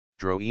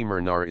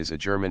Droemer Knaur is a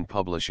German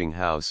publishing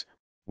house,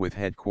 with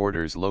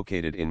headquarters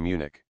located in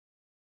Munich.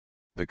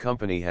 The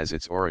company has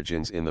its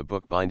origins in the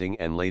bookbinding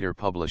and later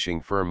publishing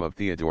firm of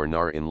Theodor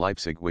Knaur in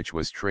Leipzig, which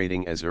was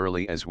trading as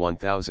early as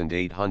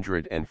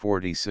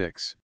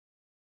 1846.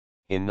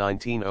 In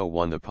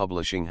 1901 the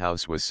publishing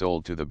house was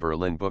sold to the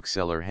Berlin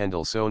bookseller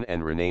Handelssohn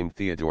and renamed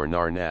Theodor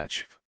Knaur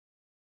Nachf.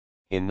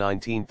 In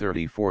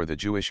 1934 the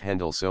Jewish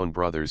Handelssohn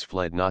brothers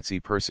fled Nazi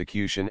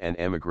persecution and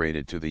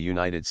emigrated to the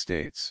United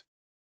States.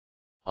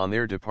 On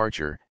their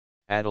departure,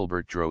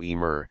 Adalbert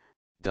Droemer,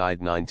 died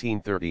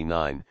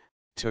 1939,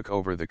 took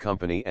over the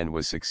company and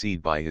was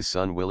succeeded by his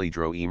son Willy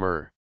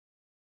Droemer.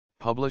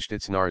 Published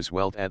its Knaur's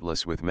Welt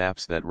Atlas with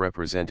maps that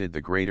represented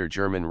the Greater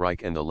German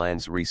Reich and the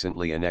lands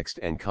recently annexed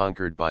and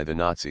conquered by the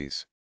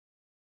Nazis.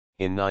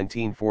 In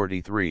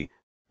 1943,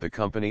 the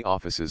company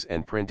offices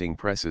and printing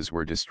presses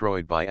were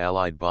destroyed by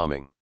Allied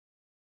bombing.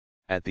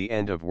 At the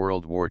end of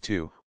World War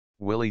II,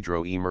 Willy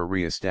Droemer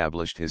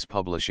re-established his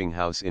publishing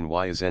house in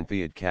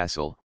Wiesenfeld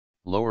Castle,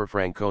 Lower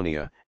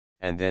Franconia,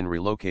 and then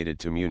relocated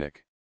to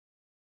Munich.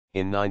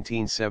 In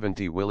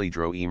 1970 Willy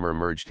Droemer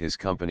merged his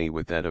company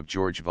with that of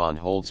George von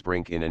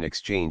Holtzbrinck in an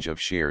exchange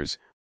of shares,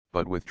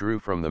 but withdrew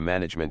from the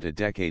management a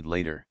decade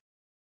later.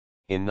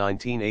 In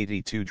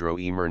 1982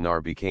 Droemer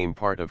Knaur became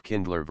part of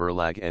Kindler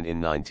Verlag, and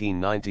in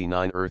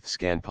 1999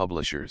 Earthscan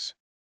Publishers.